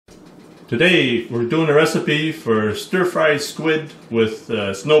Today we're doing a recipe for stir-fried squid with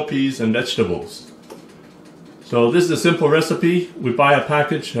snow peas and vegetables. So this is a simple recipe. We buy a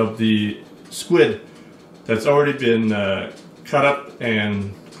package of the squid that's already been cut up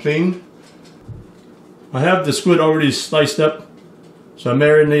and cleaned. I have the squid already sliced up, so I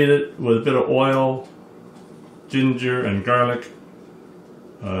marinate it with a bit of oil, ginger and garlic,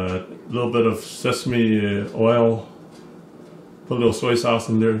 a little bit of sesame oil. Put a little soy sauce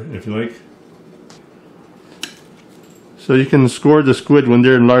in there if you like. So you can score the squid when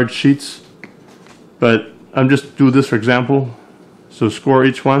they're in large sheets, but I'm just do this for example. So score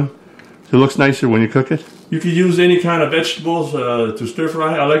each one so it looks nicer when you cook it. You can use any kind of vegetables to stir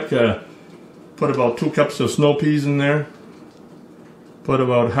fry. I like put about 2 cups of snow peas in there. Put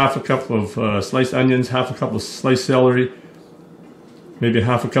about half a cup of sliced onions, half a cup of sliced celery, maybe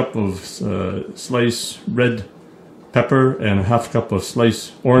half a cup of sliced red pepper and a half cup of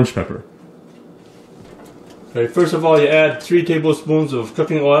sliced orange pepper. Okay, first of all you add 3 tablespoons of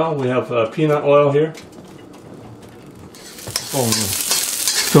cooking oil. We have peanut oil here.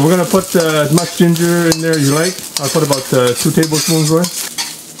 So we're going to put as much ginger in there as you like. I'll put about 2 tablespoons worth.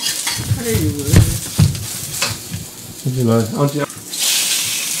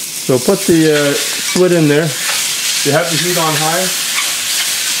 So put the squid in there. You have the heat on high.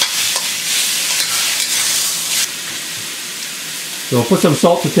 So put some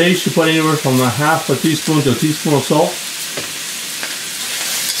salt to taste. You put anywhere from a half a teaspoon to a teaspoon of salt.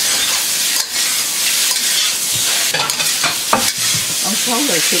 It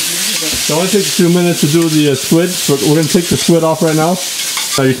only takes a few minutes to do the squid. So we're going to take the squid off right now.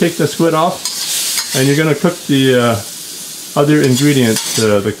 You take the squid off and you're going to cook the other ingredients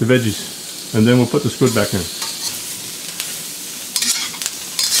like the veggies, and then we'll put the squid back in.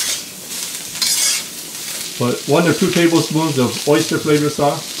 But 1 or 2 tablespoons of oyster flavor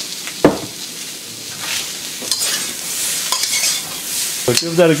sauce. So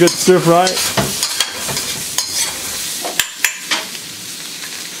give that a good stir fry.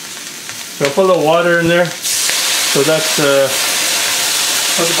 So put a little water in there. So that's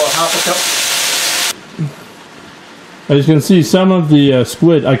about half a cup. As you can see, some of the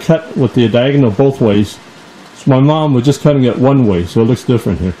squid I cut with the diagonal both ways. So my mom was just cutting it one way, so it looks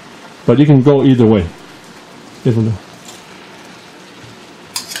different here. But you can go either way. On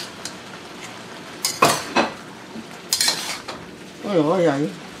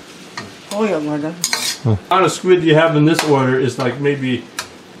a squid you have in this order is like maybe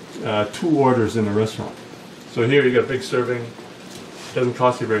 2 orders in a restaurant. So here you got a big serving. Doesn't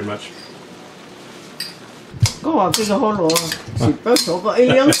cost you very much.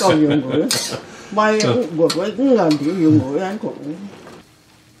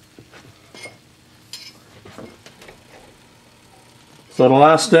 So the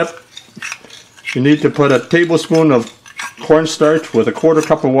last step, you need to put a tablespoon of cornstarch with a 1/4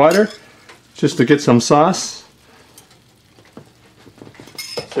 cup of water, just to get some sauce.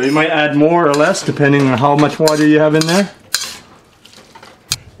 So you might add more or less depending on how much water you have in there.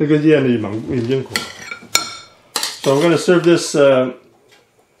 So we're going to serve this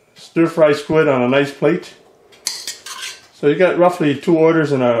stir-fry squid on a nice plate. So you got roughly 2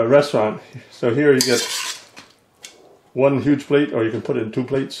 orders in a restaurant. So here you get 1 huge plate, or you can put it in 2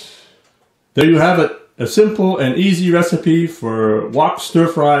 plates. There you have it. A simple and easy recipe for wok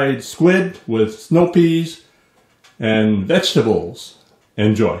stir-fried squid with snow peas and vegetables.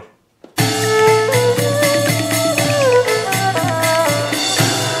 Enjoy.